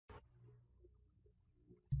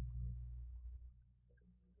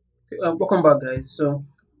Welcome back, guys. So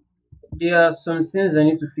there are some things I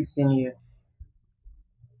need to fix in here.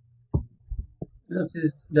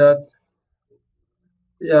 Notice that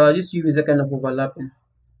this UVs are kind of overlapping.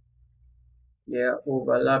 Yeah,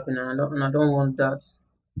 overlapping, and I don't want that.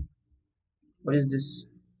 What is this?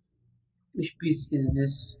 Which piece is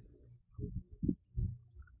this?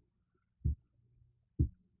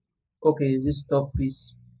 Okay, this top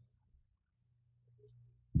piece.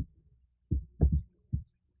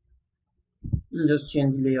 Let me just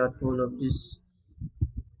change the layout for all of this.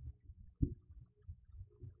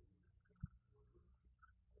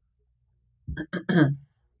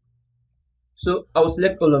 So I'll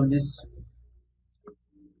select all of this.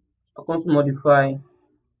 I'll come to modify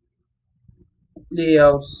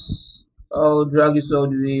layouts. I'll drag this all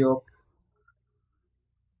the way up.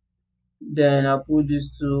 Then I'll put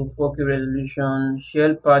this to 4K resolution.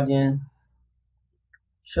 Shell padding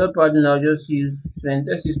I'll just use 20.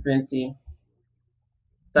 Let's use 20.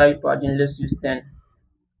 Type padding, let's use 10.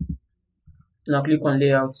 Now click on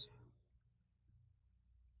layout.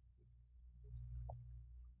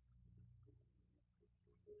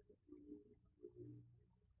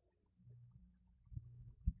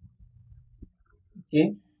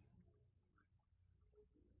 Okay,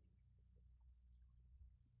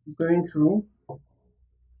 going through.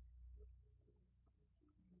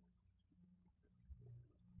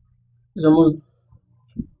 It's almost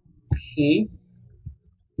okay.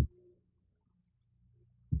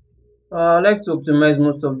 I like to optimize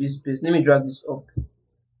most of this space. Let me drag this up.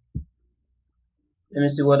 Let me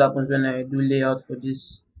see what happens when I do layout for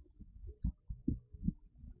this.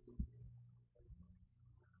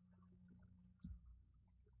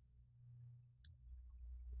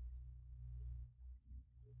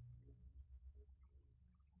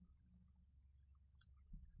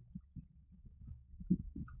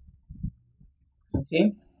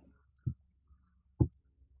 Okay.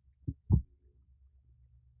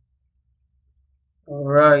 All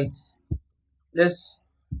right. Let's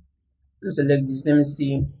select this. Let me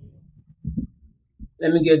see.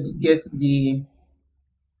 Let me get the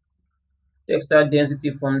textile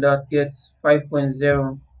density from that. Get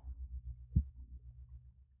 5.0.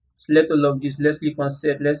 Select all of this. Let's click on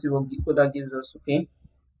set. Let's see what that gives us. Okay.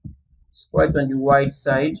 It's quite on the wide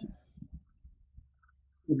side.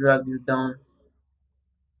 Drag this down.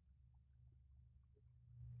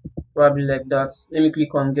 Probably like that. Let me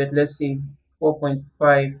click on get. Let's see.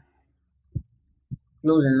 4.5.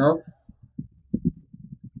 Close enough.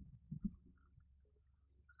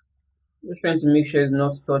 Just trying to make sure it's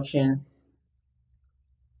not touching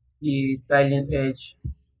the tiling edge.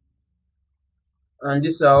 And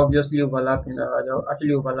these are obviously overlapping. They're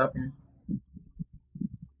actually overlapping.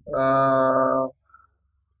 Uh,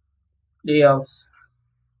 Layouts.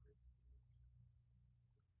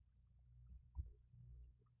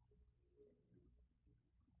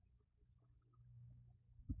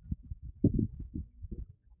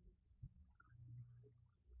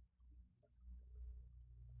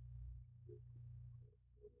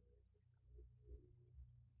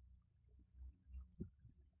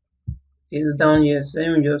 It's down here, so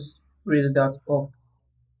let me just raise that up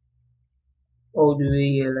all the way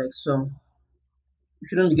here like so. You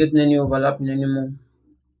shouldn't be getting any overlapping anymore.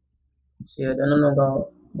 So yeah, they're no longer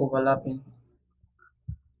overlapping.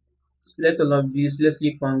 Select all of these. Let's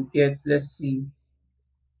click on get. Let's see.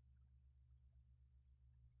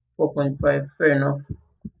 4.5. Fair enough.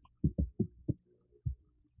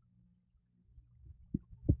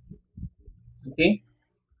 Okay.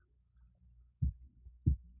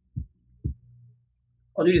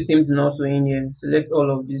 I'll do the same thing also in here. Select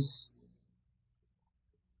all of this.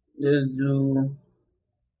 Let's do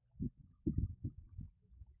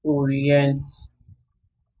orient.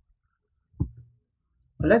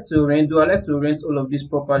 I like to orient all of this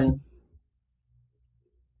properly,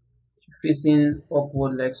 facing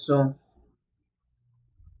upward like so.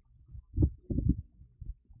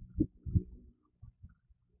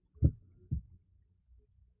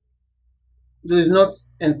 Though it's not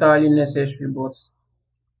entirely necessary, but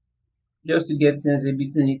just to get things a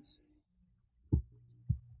bit neat.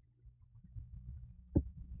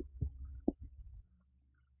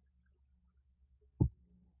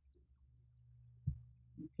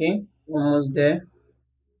 Okay, almost there.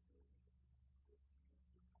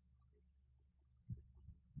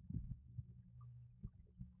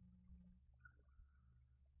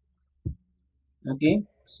 Okay,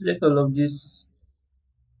 select all of these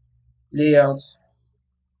layouts.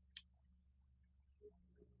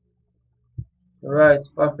 Alright,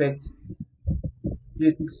 perfect. Do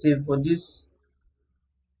a quick save for this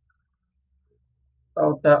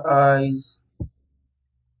outer eyes.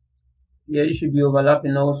 Yeah, it should be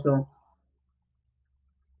overlapping also.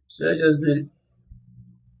 So let's just do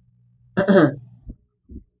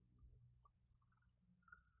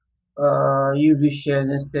UV shell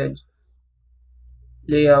instead.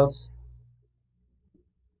 Layouts.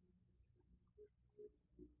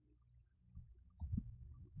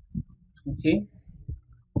 Okay.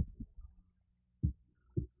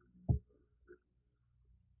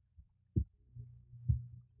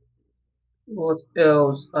 What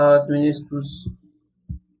else? As meniscus.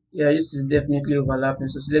 Yeah, this is definitely overlapping.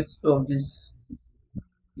 So select two of these.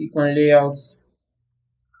 Click on layouts.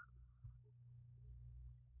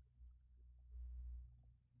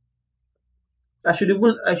 I should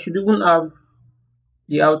even have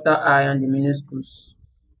the outer eye and the meniscus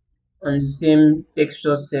on the same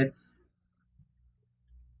texture sets.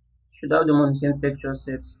 Should have them on the same texture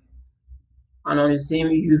sets and on the same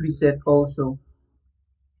UV set also.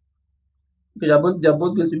 Because they're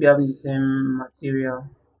both going to be having the same material.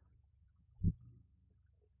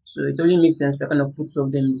 So it only makes sense if I kind of put two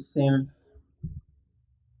of them in the same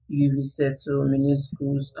UV set. So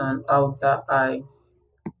meniscus and outer eye.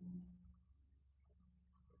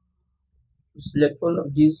 Select all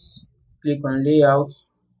of these, click on layout.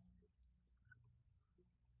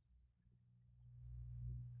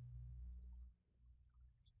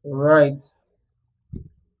 Right.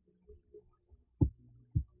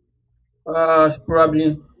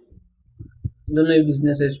 Probably don't know if it's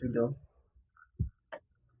necessary though.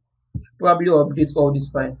 Probably update all this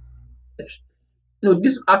file. No,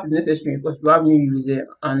 this art is necessary because you have new user,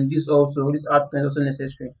 and this art is also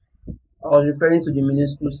necessary. I was referring to the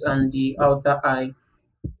meniscus and the outer eye.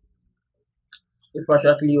 If I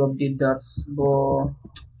should actually update that, but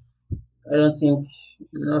I don't think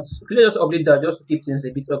not. Let's just update that just to keep things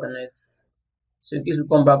a bit organized. So in case we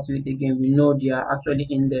come back to it again, we know they are actually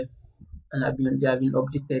in there and they have been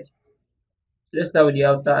updated. Let's start with the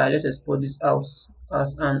outer eye. Let's export this out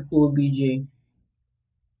as an OBJ.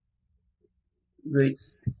 Great.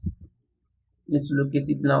 Need to locate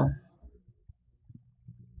it now.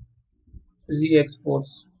 Z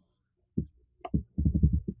exports.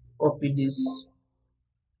 Copy this.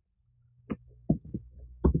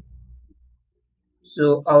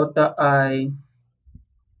 So outer eye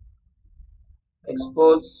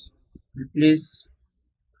exports. Replace.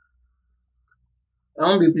 I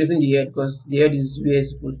won't be replacing the head because the head is where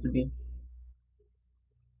it's supposed to be.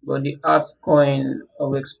 But the art coin, I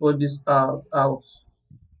will export this out.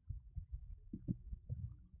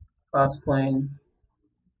 Art coin.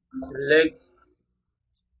 Select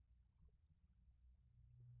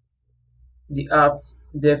the art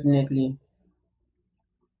definitely.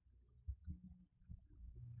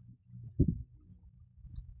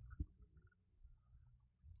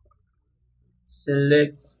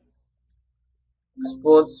 Select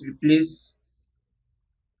export, replace.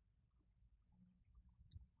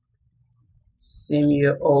 Same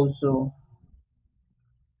here also.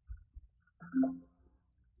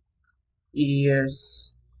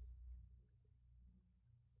 Yes.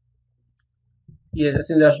 Yes, I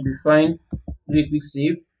think that should be fine. Do a quick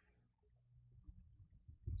save.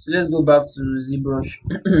 So let's go back to ZBrush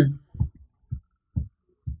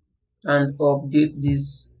and update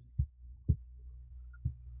this.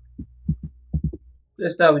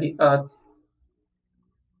 Let's start with the art.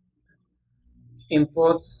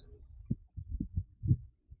 Import.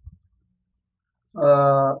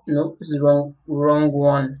 No, this is wrong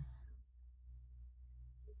one.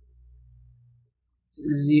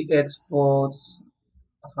 Z exports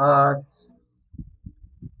art.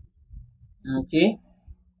 Okay,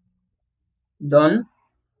 done.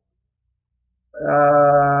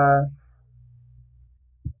 Uh,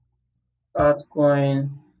 Altcoin.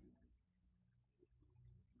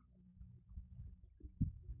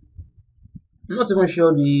 I'm not even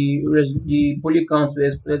sure the poly count we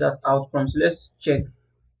explain that out from. So let's check.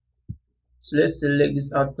 So let's select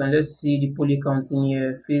this altcoin. Let's see the poly count in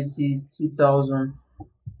here. Faces 2000.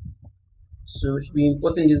 So we should be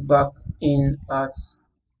importing this back in at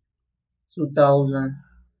 2000.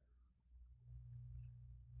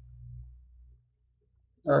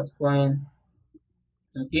 Altcoin.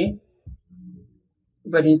 Okay.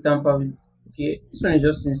 If I didn't tamper with. Okay, this one is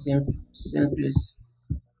just in same place.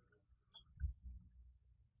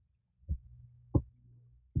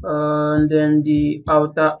 And then the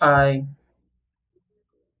outer eye.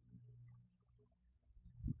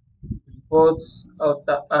 Imports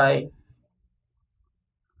outer eye.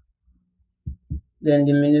 Then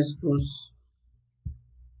the meniscus.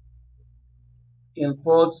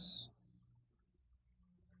 Imports.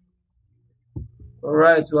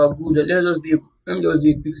 Alright, we are good. Let me just do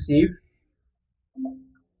a quick save.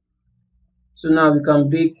 So now we can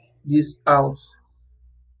bake this out.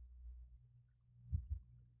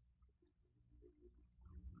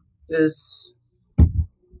 Let's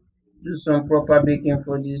do some proper baking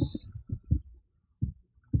for this.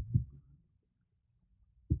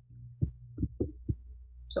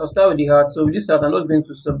 So I'll start with the heart. So with this heart, I'm just going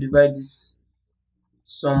to subdivide this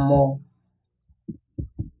some more.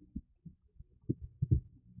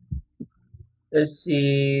 Let's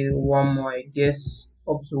say one more, I guess,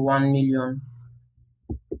 up to 1 million,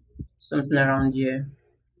 something around here.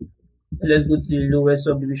 Let's go to the lowest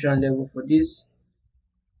subdivision level for this.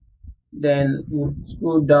 Then we'll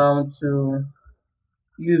scroll down to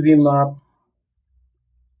UV map,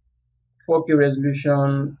 4K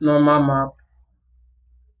resolution, normal map.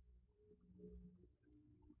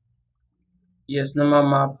 Yes, normal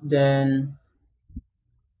map. Then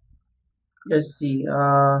let's see.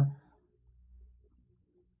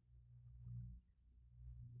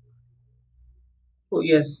 Oh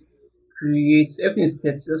yes, create. Everything is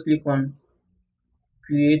set. Just click on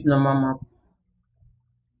create normal map.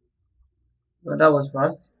 Well, that was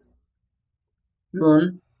fast.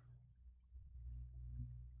 Clone.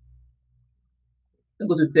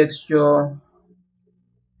 Go to texture,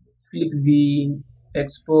 flip V,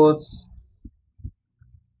 export.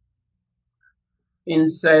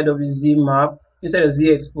 Inside of the Z map, inside of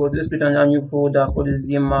Z export, let's create a new folder for the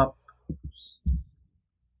Z map.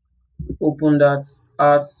 Open that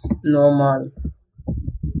at normal.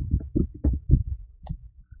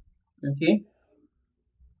 Okay.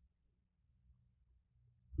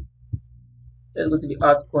 Let's go to the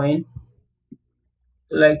art coin.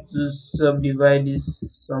 I like to subdivide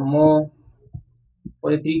this some more.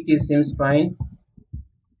 For the 3K seems fine.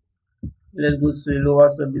 Let's go to the lower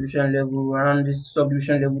subdivision level, around this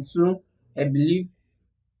subdivision level 2, I believe.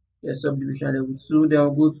 Yes, subdivision level 2. Then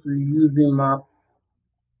we'll go to UV map,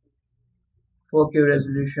 4K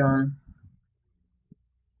resolution.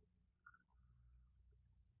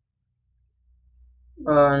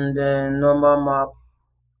 And then normal map.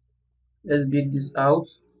 Let's big this out.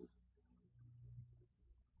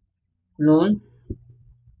 Clone.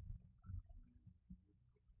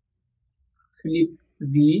 Flip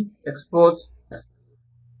V, export,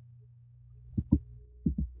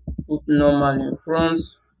 put normal in front,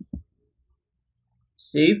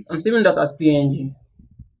 save. I'm saving that as PNG.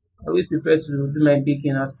 I always prefer to do my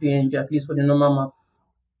baking as PNG, at least for the normal map.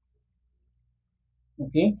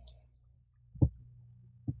 Okay.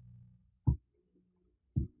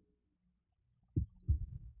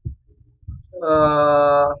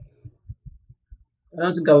 I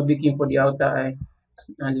don't think I'll be baking for the outer eye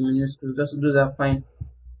and the minuscule. Those are fine.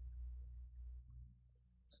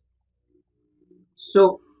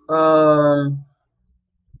 So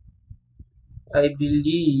I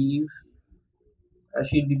believe I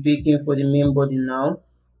should be baking for the main body now.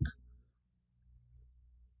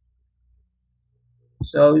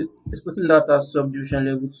 So let's put in that as subdivision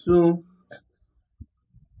level 2,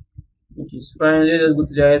 which is fine. Let us go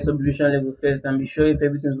to the higher subdivision level first and be sure if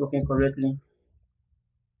everything is working correctly.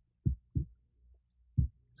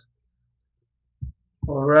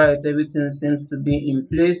 Alright, everything seems to be in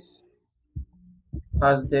place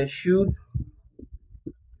as they should.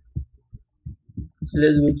 So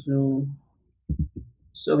let's go to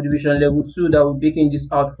subdivision level 2 that we're baking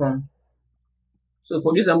this out from. So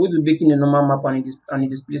for this, I'm going to bake in a normal map and a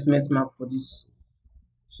displacement map for this.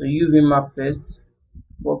 So UV map first,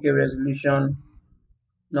 4K resolution,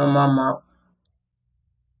 normal map,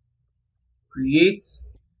 create.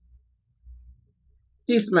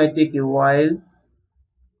 This might take a while,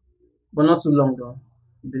 but not too long though.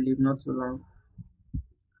 I believe not too long.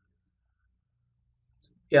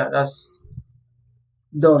 Yeah, that's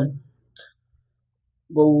done.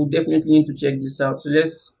 But we'll definitely need to check this out. So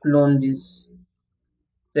let's clone this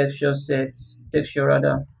texture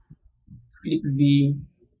rather, flip V,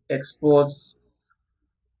 export,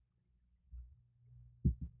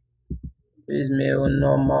 is mail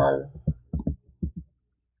normal.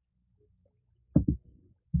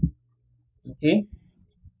 Okay,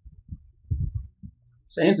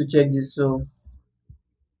 so I need to check this. So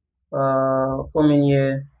come in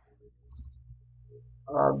here,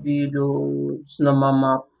 Albino, normal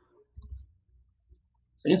map.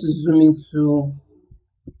 So I need to zoom into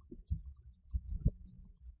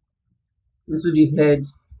the head,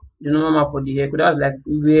 the normal map for the head. That's like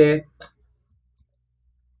where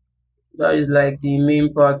that is like the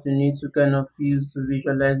main part you need to kind of use to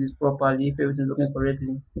visualize this properly if everything's working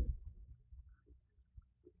correctly.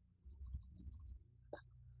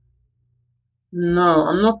 Now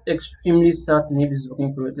I'm not extremely certain if this is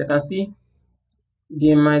working correctly. I can see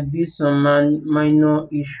There might be some minor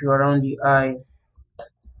issue around the eye,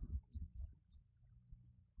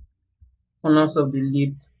 corners of the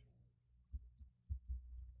lip,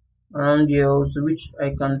 around here also, which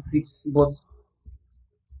I can fix, but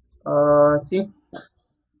I think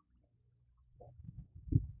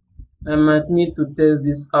I might need to test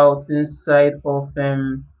this out inside of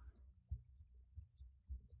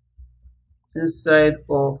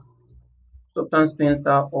Substance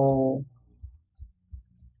Painter or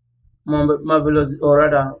Marvelous, or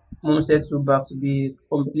rather Moonset Toolbar, to be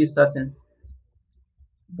completely certain.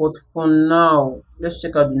 But for now, let's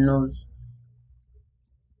check out the nose.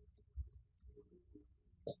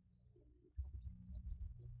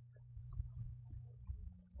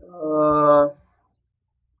 Uh,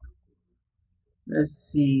 let's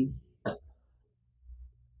see.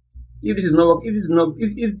 If this is not work,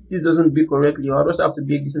 if this doesn't bake correctly, I'll just have to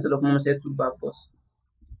bake this instead of Moonset Toolbar first.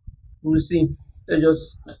 We'll see. Let's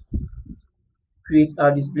just create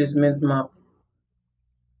our displacement map.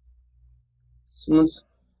 Smooth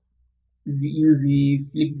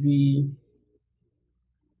UV, flip V,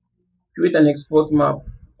 create an export map.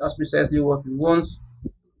 That's precisely what we want.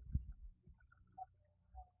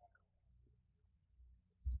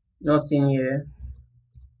 Not in here,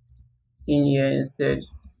 in here instead.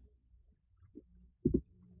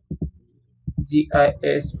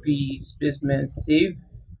 DISP displacement, save.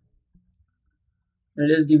 And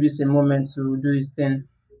let's give this a moment to do its thing.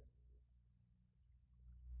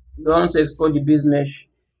 Do I want to export the base mesh?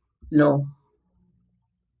 No.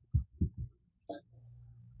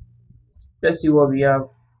 Let's see what we have.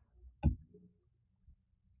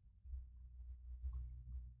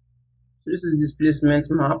 So this is displacement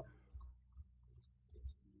map.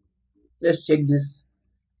 Let's check this.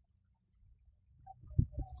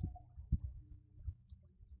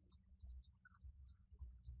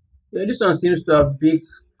 Yeah, this one seems to have baked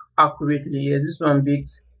accurately. Yeah, this one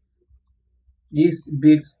baked. This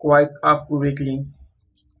bakes quite accurately.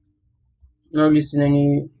 Not really seeing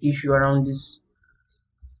any issue around this.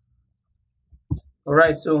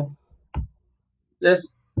 Alright, so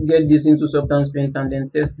let's get this into Substance Paint and then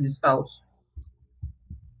test this out.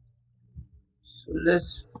 So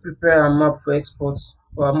let's prepare a map for export,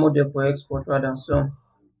 or a model for export rather. So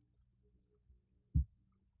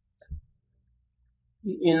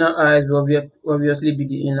the inner eyes will obviously be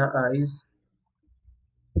the inner eyes.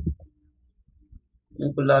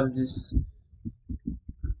 And collapse this,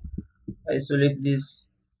 isolate this.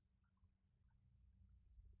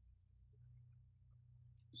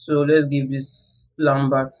 So let's give this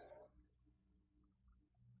Lambert.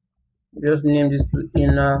 Just name this to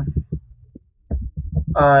inner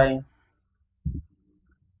eye.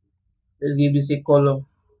 Let's give this a color,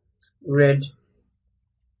 red.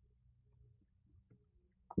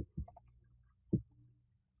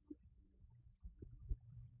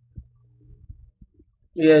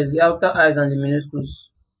 Yes, the outer eyes and the meniscus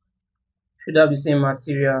should have the same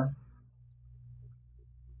material.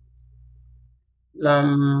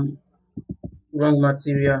 Wrong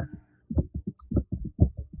material.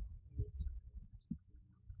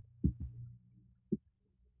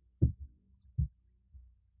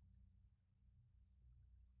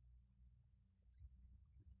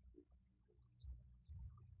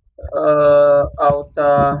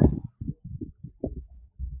 Outer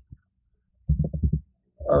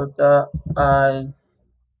eye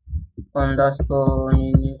underscore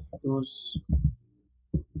meniscus.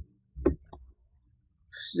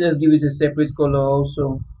 Let's give it a separate color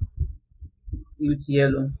also. Give it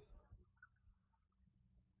yellow.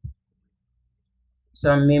 It's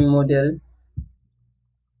our main model.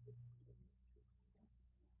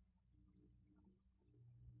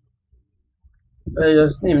 I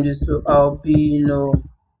just name this to Albino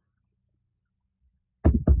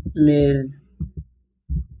male.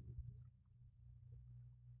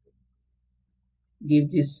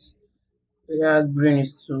 Give this, yeah, green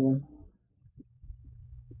is too.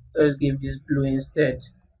 Let's give this blue instead.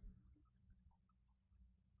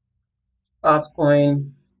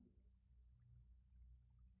 Altcoin.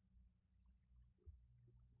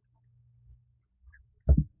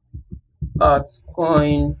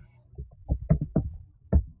 Altcoin.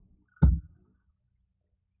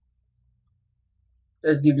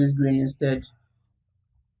 Let's give this green instead.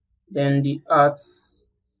 Then the arts.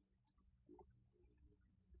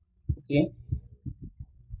 Okay.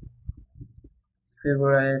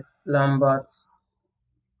 Favorite Lambert.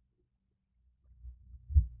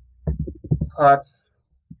 Arts.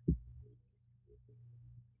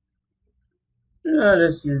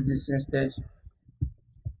 Let's use this instead.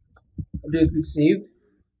 Do a quick save.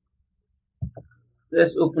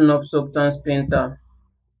 Let's open up Substance Painter.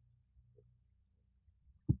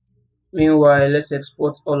 Meanwhile, let's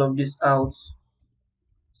export all of this out.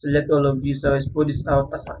 Select all of this. I'll export this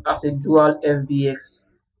out as a dual FBX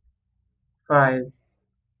file.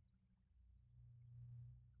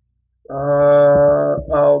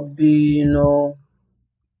 Albino,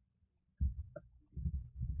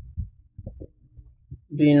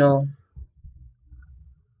 Bino,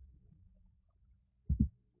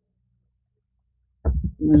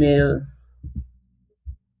 mail.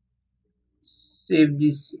 Save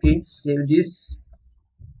this. Okay, save this.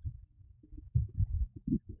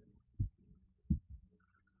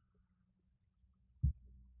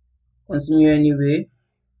 Continue anyway.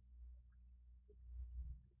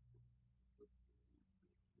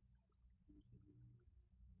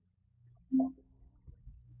 I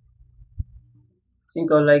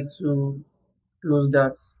think I'd like to close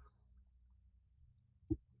that.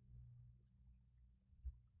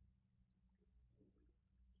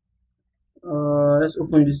 Let's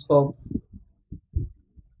open this up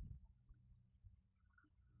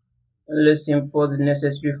and let's import the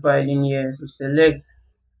necessary file in here. So select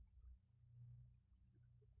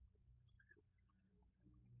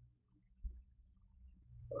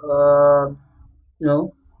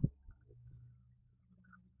no,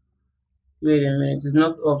 wait a minute, it's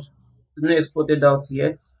not up, it's not exported out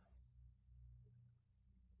yet.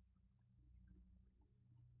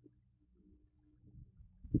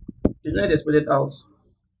 It's not exported out.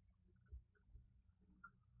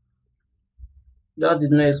 That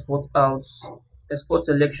did not export out. Export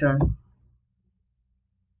selection.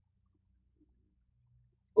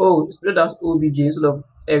 Oh, it's put as OBJ instead of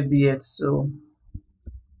FBX. So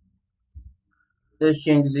let's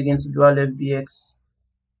change this again to dual FBX.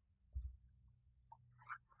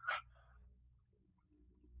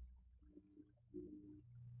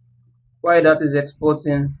 While that is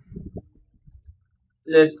exporting,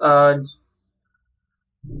 let's add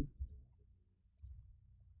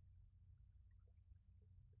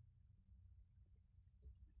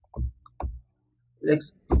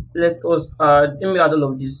let's let us add let me add all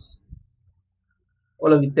of this,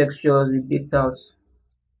 all of the textures we picked out.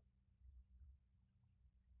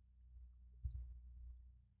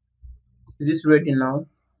 Is this ready now?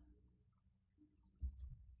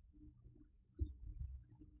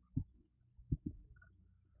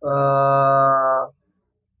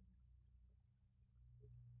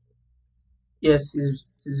 Yes, it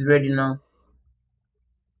is ready now.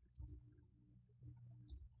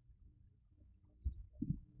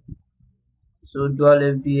 So dual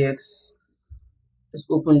FBX. Let's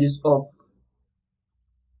open this up.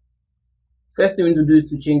 First thing we need to do is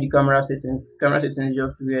to change the camera setting. Camera setting is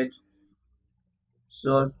just weird.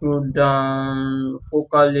 So I'll scroll down.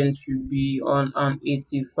 Focal length should be on an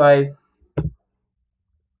 85.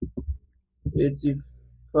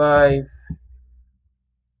 85.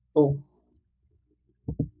 Oh,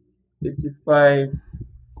 85.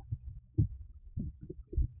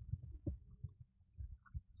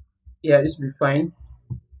 Yeah, this will be fine.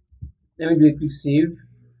 Let me do a quick save.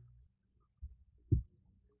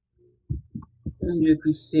 Let me do a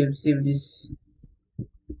quick save. Save this.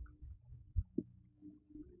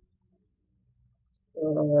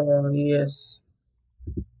 Yes.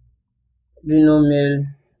 Albino mail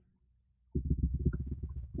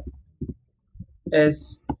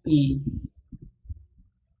SP. You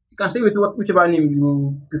can stay with whichever name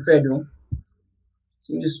you prefer though. I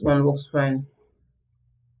think this one works fine.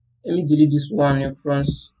 Let me delete this one in front.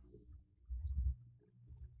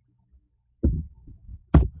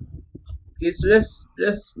 Okay, so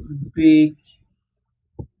let's bake.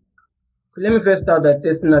 Let me first start by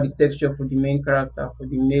testing out the texture for the main character, for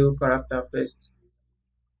the male character first.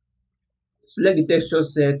 Select the texture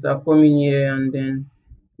sets, I'll come in here and then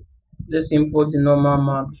let's import the normal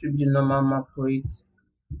map. Should be the normal map for it.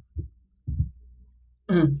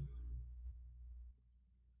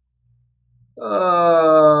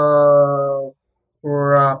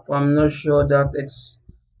 Crap, I'm not sure that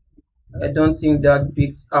I don't think that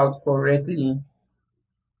baked out correctly.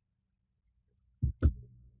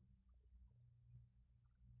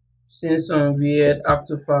 Since some weird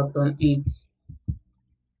artifact on it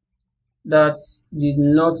that did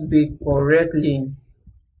not bake correctly.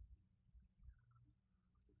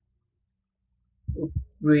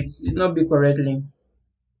 Wait, it did not bake correctly.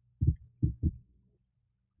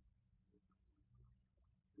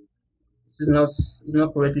 It's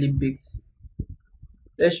not correctly baked.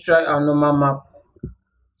 Let's try our normal map.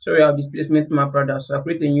 Sorry, our displacement map rather. So I'll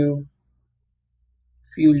create a new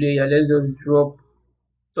fill layer. Let's just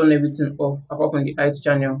turn everything off apart from the height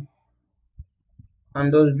channel,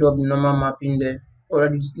 and just drop the normal map in there, or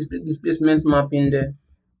the displacement map in there.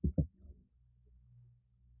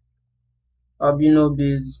 albino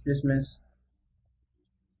based displacements.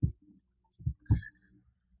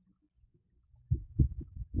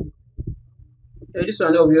 This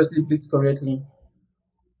one obviously picked correctly.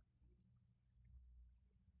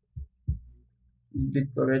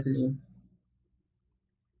 Picked correctly.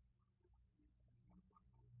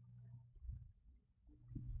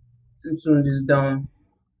 Tune this down.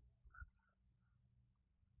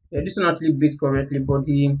 This one actually baked correctly, but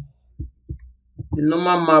the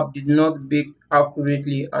normal map did not bake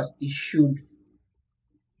accurately as it should,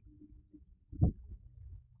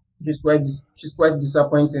 which is quite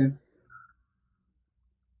disappointing.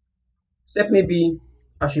 Except maybe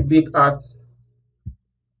I should bake at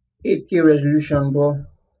 8K resolution, but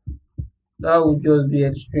that would just be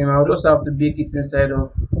extreme. I would also have to bake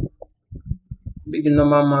the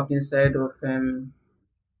normal map inside of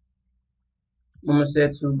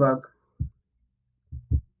Momoset 2 bag.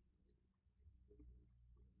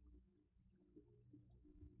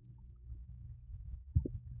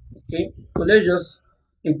 Okay, so let's just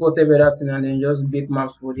import every other thing and then just bake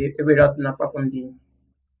maps for the every other thing apart from the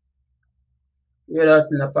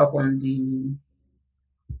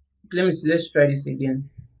let me see, let's try this again.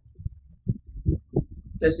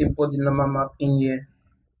 Let's import the normal map in here.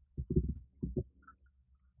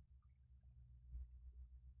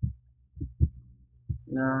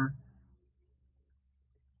 Now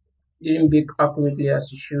didn't bake accurately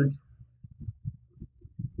as it should.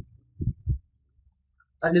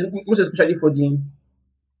 At least most especially for the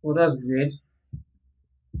oh that's weird.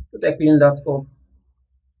 But I clean that up.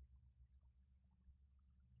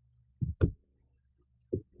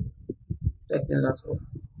 I clean that up.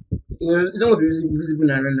 It's not going to be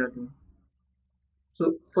visible and rendered though.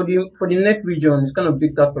 So for the neck region, it's kind of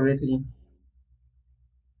baked out correctly.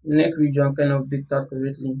 Neck region kind of baked out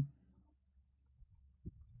correctly.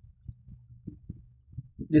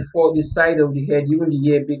 The side of the head, even the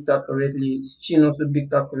ear baked out correctly. The chin also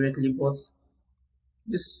baked out correctly, but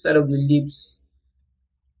this side of the lips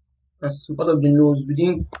and some part of the nose, we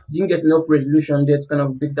didn't get enough resolution there to kind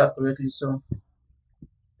of bake that correctly. So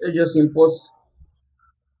let's just import.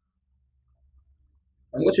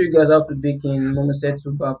 I'm going to show you guys how to bake in Momoset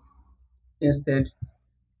 2 back instead.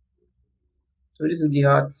 So this is the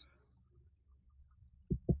heart.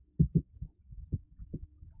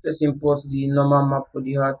 Let's import the normal map for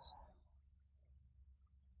the heart.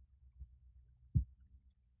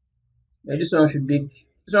 Yeah, this one should bake.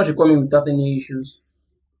 This one should come in without any issues.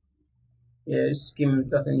 Yeah, this came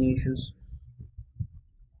without any issues.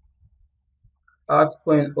 Heart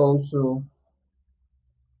point also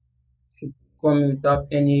should come in without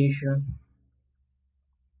any issue.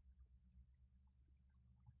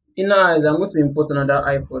 Inner eyes, I'm going to import another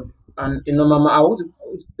eye for and a normal map. I want to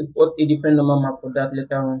import a different normal map for that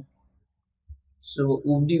later on. So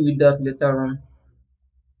we'll deal with that later on.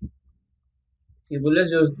 Okay, but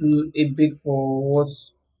let's just do a big for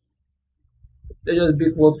what's let's just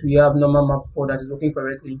bake what we have normal map for that is working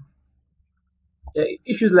correctly. Yeah,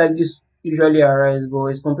 issues like this usually arise, but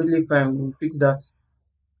it's completely fine. We'll fix that.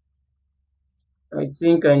 I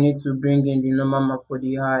think I need to bring in the normal map for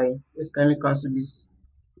the eye. Let's kindly cancel this.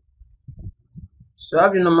 So I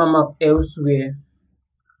have the normal map elsewhere.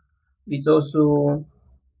 It's also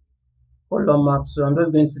color map. So I'm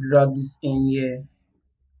just going to drag this in here.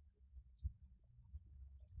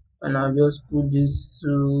 And I'll just put this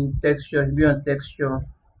to texture, be on texture,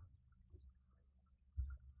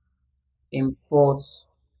 import.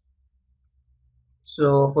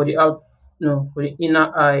 So for the for the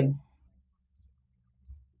inner eye,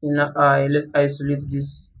 let's isolate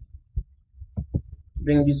this,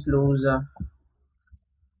 bring this closer.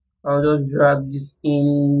 I'll just drag this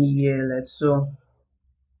in here like so.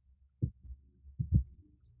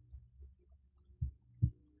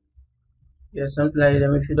 Yeah, something like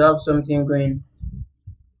that. We should have something going.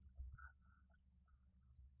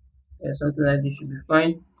 Yeah, something like this should be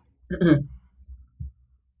fine. Then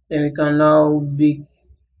we can now bake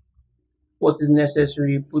what is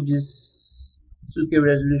necessary. Put this 2K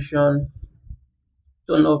resolution,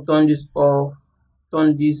 turn this off,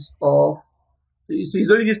 turn this off. So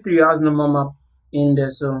it's only these 3 hours normal map in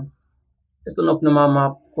there. So let's turn off normal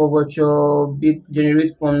map, curvature, big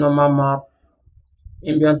generate from normal map,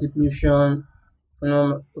 ambient occlusion,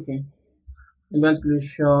 okay. Ambient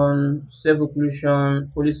occlusion, self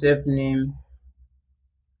occlusion, police self name,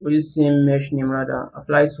 police same mesh name rather,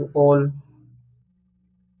 apply to all.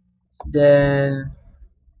 Then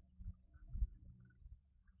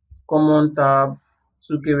common tab,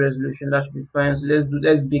 2K resolution, that should be fine. So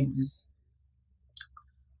let's bake this.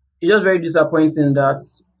 It's just very disappointing that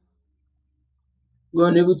we were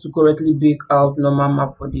unable to correctly bake out normal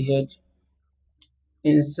map for the head.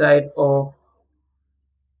 inside of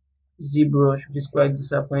ZBrush, which is quite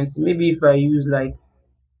disappointing. Maybe if I use like,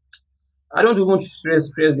 I don't even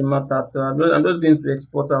stress the matter at all. I'm just going to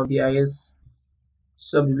export out the highest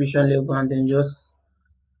subdivision level and then just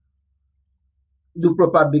do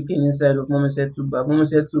proper baking inside of Momoset toolbar.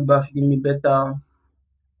 Momoset toolbar should give me better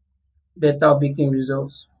baking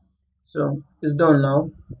results. So it's done now.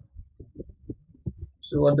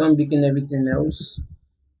 So we're done baking everything else.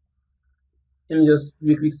 Let me just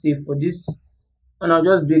do a quick save for this. And I'll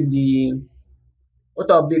just bake what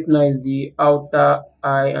I'll bake now is the outer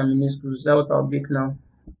eye and meniscus. That's what I'll bake now.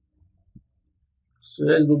 So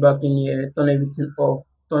let's go back in here, turn everything off,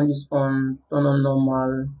 turn this on, turn on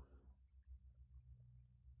normal.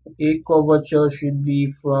 Okay, curvature should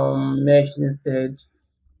be from mesh instead.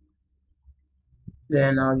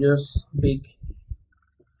 Then I'll just bake.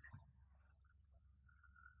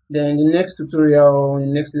 Then in the next tutorial, in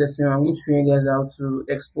the next lesson, I'm going to show you guys how to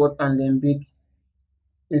export and then bake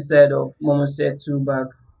inside of Momoset toolbar.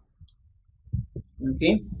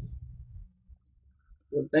 Okay,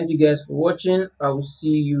 so thank you guys for watching. I will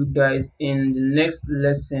see you guys in the next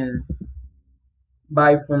lesson.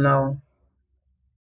 Bye for now.